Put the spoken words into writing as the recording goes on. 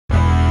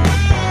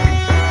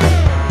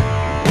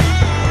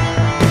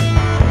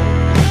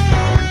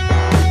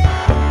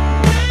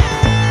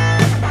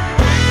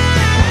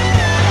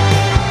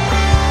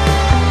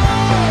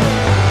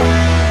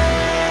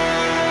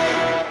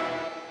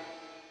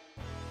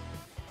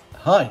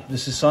Hi,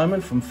 this is Simon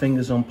from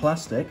Fingers on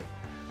Plastic,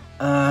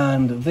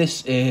 and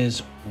this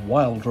is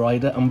Wild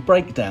Rider and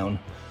Breakdown,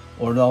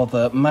 or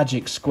rather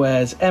Magic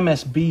Square's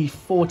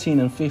MS-B14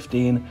 and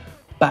 15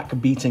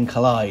 Back Beat and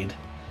Collide.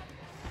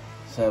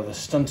 So the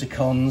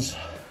Stunticons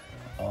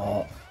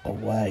are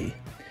away.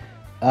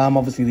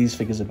 Obviously these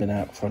figures have been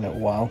out for a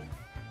little while.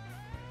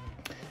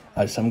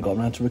 I just haven't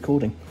gotten around to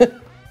recording.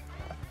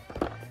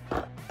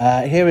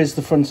 Here is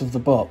the front of the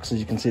box. As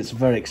you can see, it's a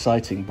very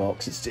exciting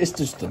box. It's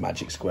just a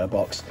Magic Square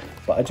box,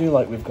 but I do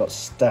like we've got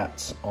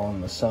stats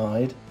on the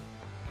side,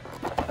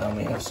 and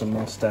we have some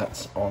more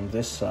stats on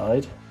this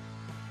side.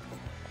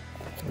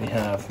 We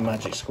have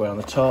Magic Square on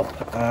the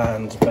top,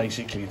 and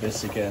basically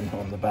this again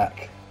on the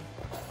back.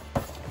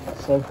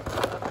 So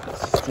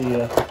this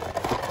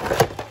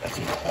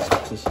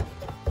is the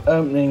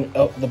opening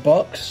up the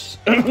box.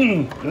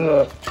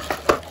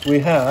 We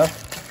have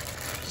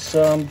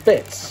some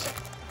bits.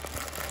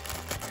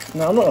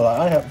 Now, I'm not gonna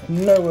lie, I have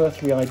no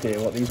earthly idea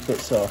what these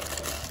bits are.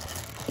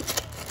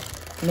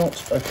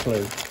 Not a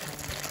clue.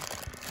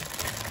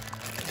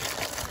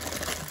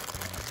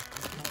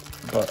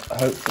 But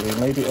hopefully,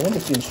 maybe, I wonder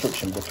if the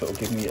instruction booklet will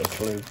give me a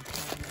clue.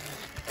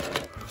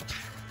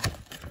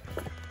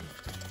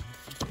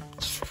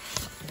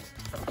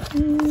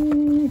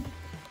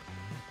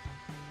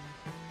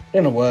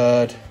 In a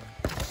word,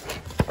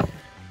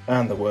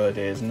 and the word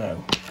is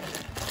no.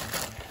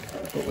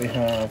 But we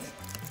have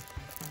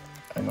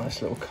a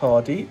nice little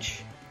card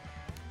each.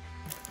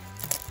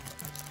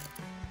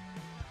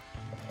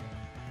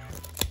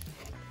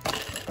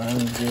 And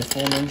the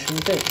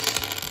aforementioned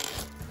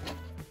bits.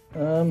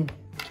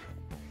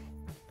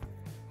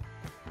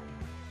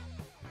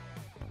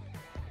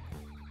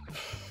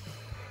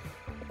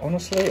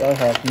 Honestly, I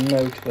have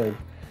no clue.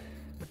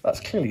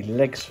 That's clearly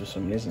legs for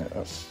something, isn't it?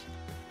 That's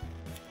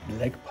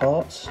leg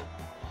parts.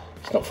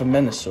 It's not for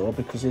Menasor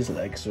because his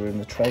legs are in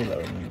the trailer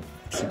and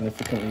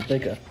significantly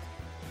bigger.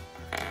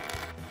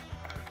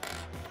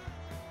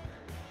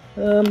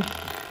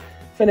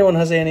 If anyone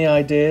has any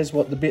ideas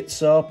what the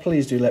bits are,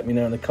 please do let me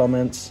know in the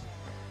comments,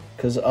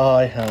 because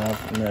I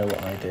have no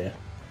idea.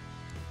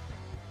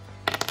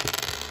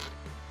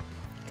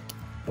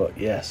 But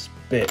yes,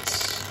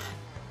 bits.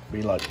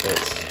 We like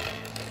bits.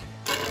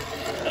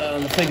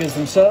 And the figures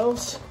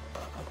themselves,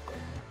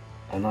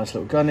 a nice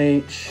little gun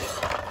each.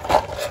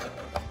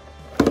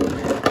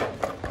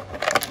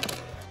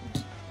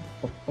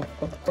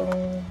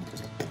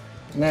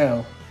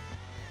 Now,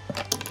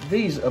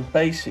 these are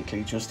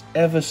basically just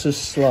ever so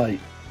slight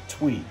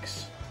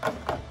tweaks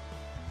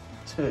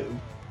to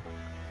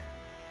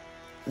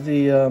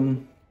the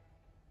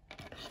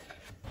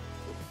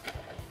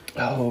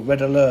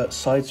Red Alert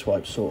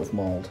sideswipe sort of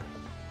mould.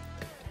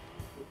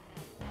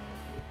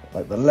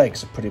 Like the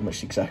legs are pretty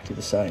much exactly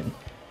the same.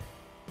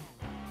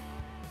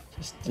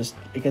 Just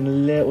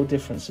again, little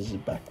differences in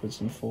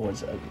backwards and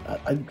forwards.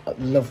 I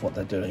love what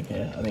they're doing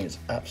here. I think it's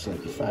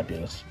absolutely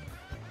fabulous.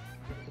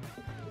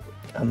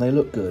 And they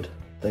look good.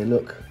 They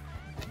look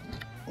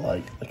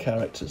like the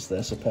characters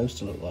they're supposed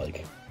to look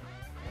like,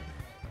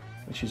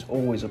 which is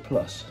always a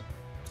plus.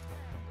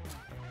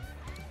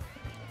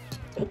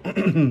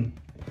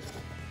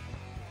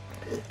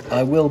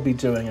 I will be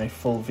doing a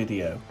full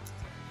video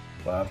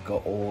where I've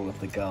got all of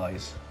the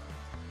guys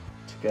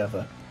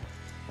together,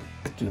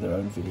 do their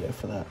own video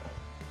for that.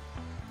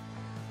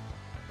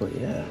 But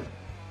yeah,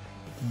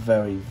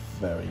 very,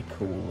 very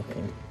cool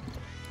looking.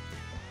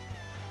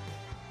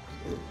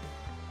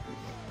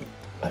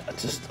 I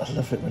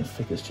love it when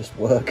figures just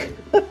work.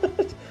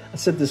 I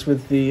said this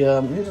with the,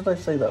 who did I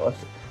say that?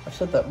 I've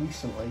said that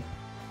recently.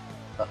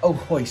 Oh,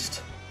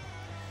 Hoist.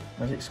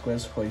 Magic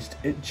Square's Hoist.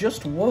 It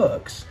just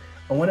works.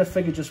 And when a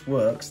figure just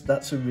works,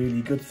 that's a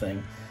really good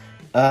thing.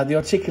 The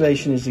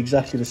articulation is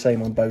exactly the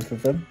same on both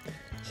of them.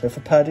 So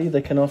for Paddy,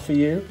 they can offer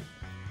you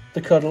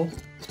the cuddle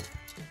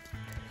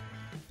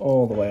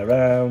all the way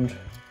around.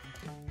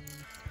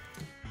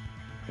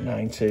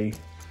 90.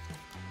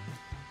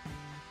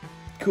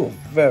 Cool,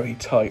 very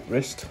tight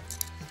wrist,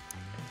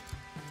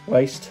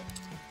 waist,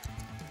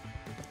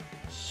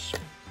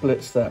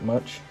 splits that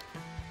much,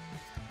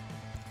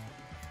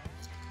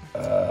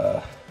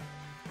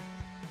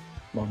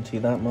 Monty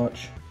that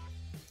much,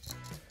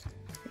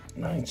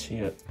 90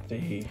 at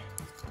the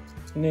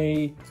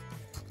knee,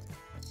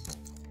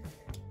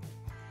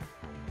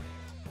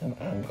 and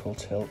ankle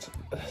tilt.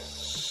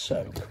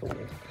 So cool.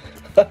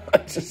 I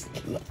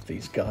just love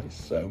these guys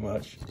so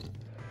much.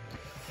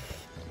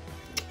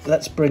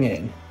 Let's bring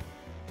in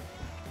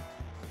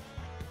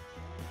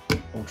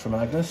Ultra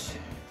Magnus,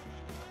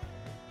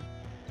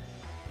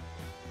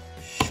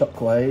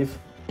 Shockwave,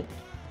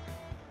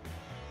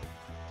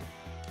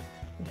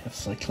 we have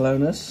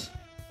Cyclonus,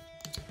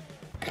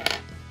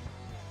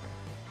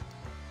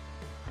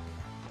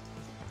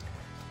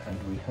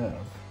 and we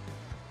have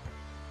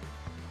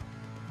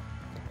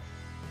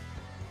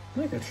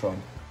Megatron.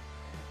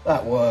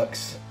 That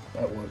works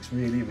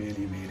really,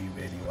 really, really,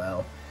 really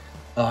well.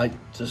 I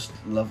just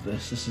love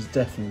this. This is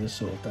definitely the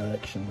sort of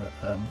direction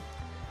that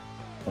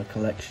my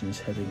collection is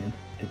heading in.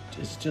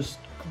 It's just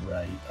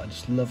great. I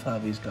just love how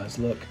these guys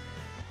look.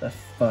 They're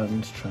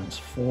fun to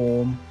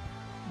transform.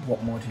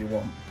 What more do you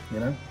want, you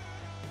know?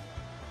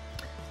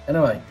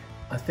 Anyway,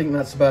 I think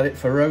that's about it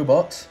for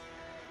robots.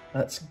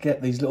 Let's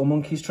get these little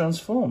monkeys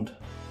transformed.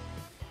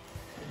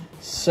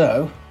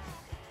 So,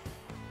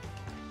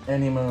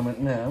 any moment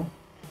now.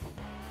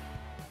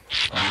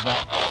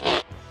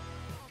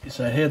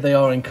 So here they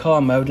are in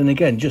car mode, and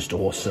again, just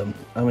awesome.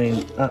 I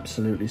mean,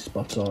 absolutely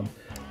spot on.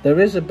 There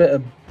is a bit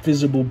of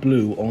visible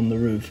blue on the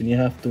roof, and you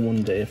have to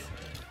wonder if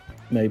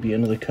maybe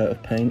another coat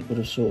of paint would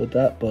have sorted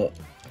that, but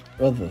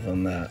other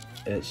than that,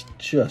 it's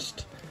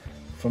just,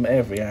 from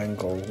every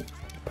angle,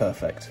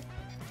 perfect.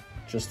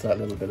 Just that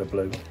little bit of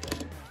blue.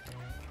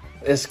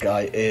 This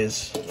guy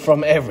is,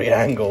 from every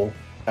angle,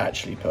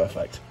 actually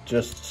perfect.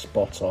 Just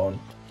spot on.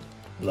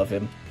 Love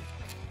him.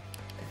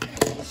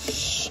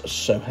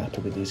 So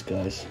happy with these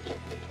guys.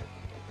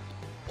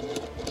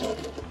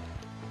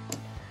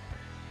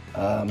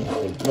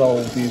 They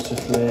roll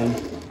beautifully.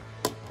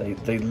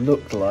 They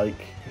look like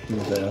who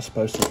they are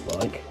supposed to look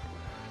like,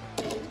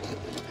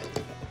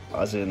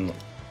 as in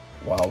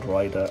Wild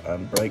Rider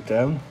and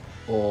Breakdown,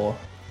 or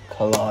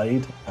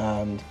Collide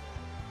and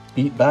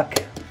Beat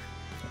Back.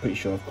 I'm pretty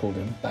sure I've called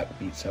him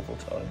Backbeat several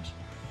times.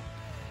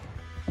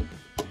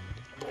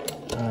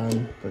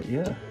 But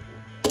yeah,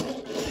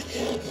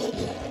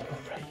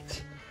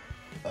 great.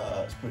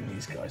 Let's bring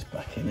these guys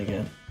back in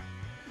again.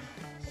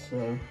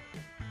 So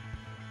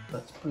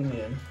let's bring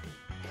in.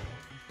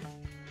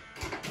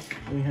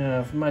 We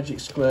have Magic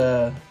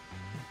Square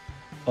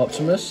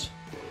Optimus,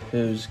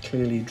 who's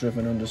clearly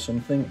driven under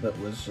something that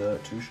was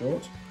too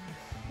short.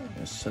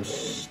 There's some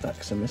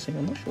stacks are missing.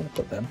 I'm not sure I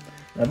put them.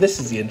 Now this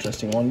is the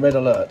interesting one. Red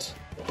alert.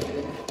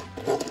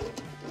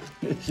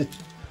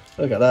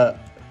 Look at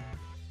that.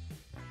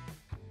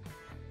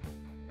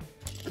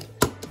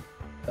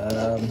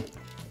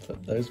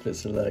 Those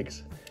bits of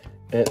legs.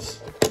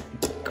 It's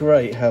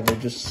great how they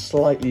just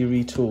slightly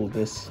retooled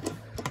this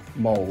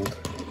mold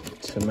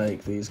to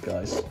make these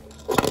guys.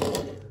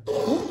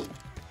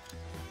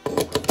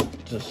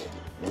 Just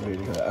really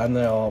good. And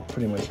they are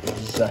pretty much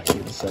exactly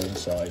the same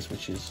size,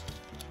 which is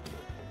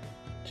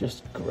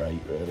just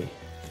great, really.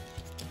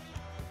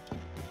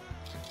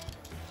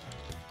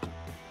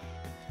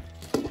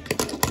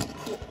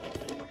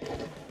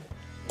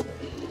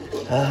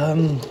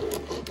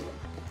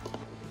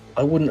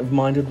 I wouldn't have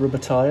minded rubber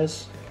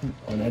tyres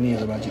on any of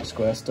the Magic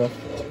Square stuff,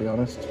 to be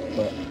honest,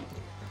 but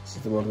this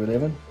is the world we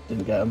live in.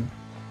 Didn't get them.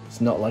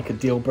 It's not like a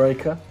deal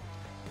breaker.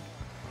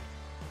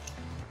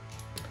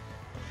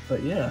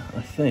 But yeah,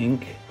 I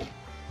think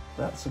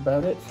that's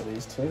about it for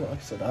these two. Like I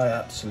said, I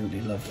absolutely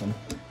love them.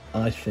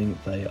 I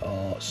think they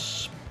are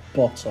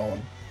spot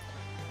on.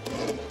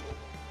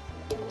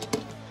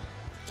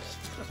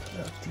 Just a couple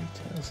of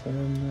details here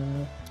and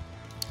there.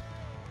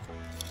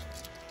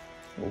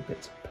 Little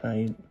bits of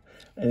paint.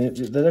 And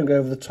they don't go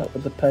over the top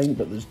of the paint,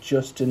 but there's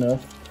just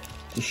enough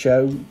to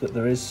show that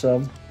there is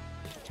some.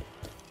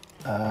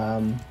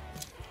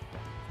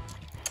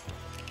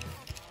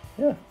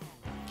 Yeah.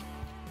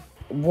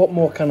 What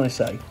more can I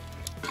say?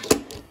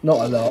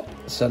 Not a lot,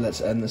 so let's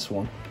end this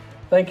one.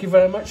 Thank you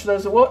very much for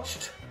those that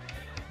watched.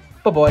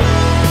 Bye-bye.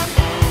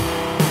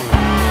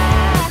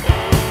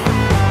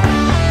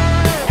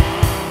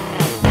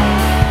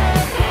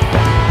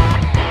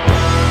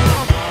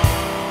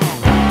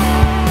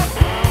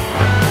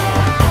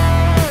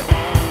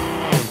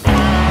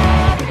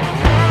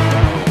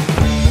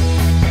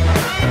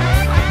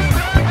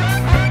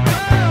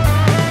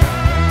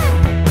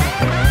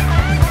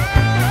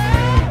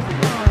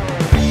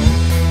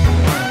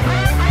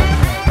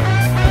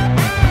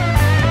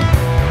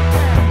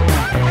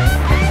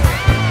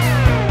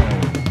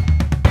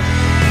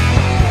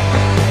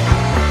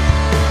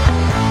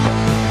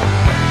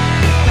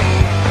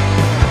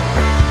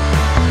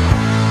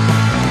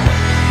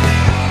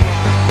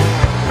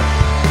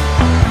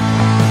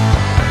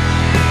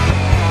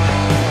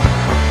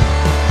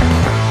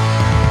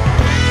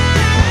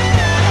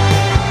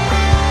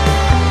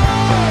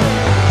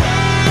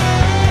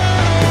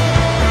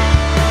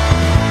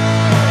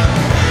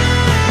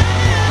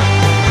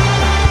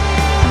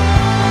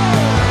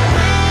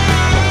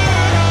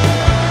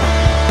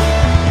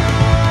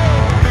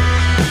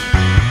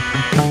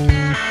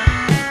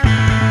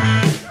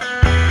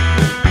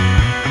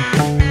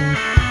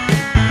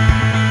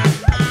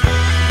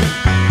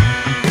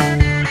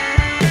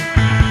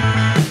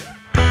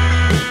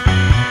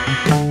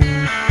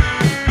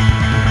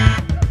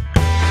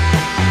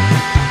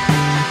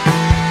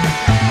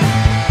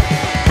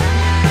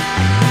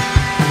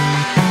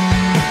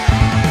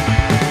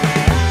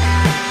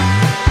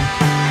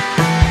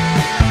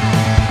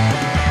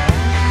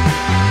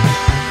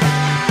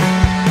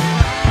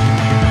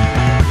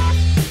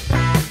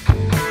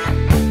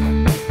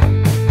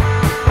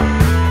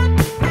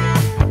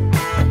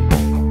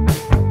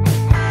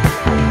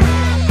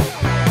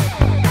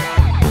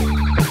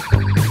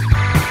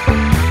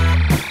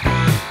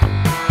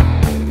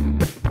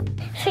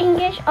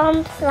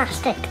 On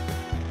plastic.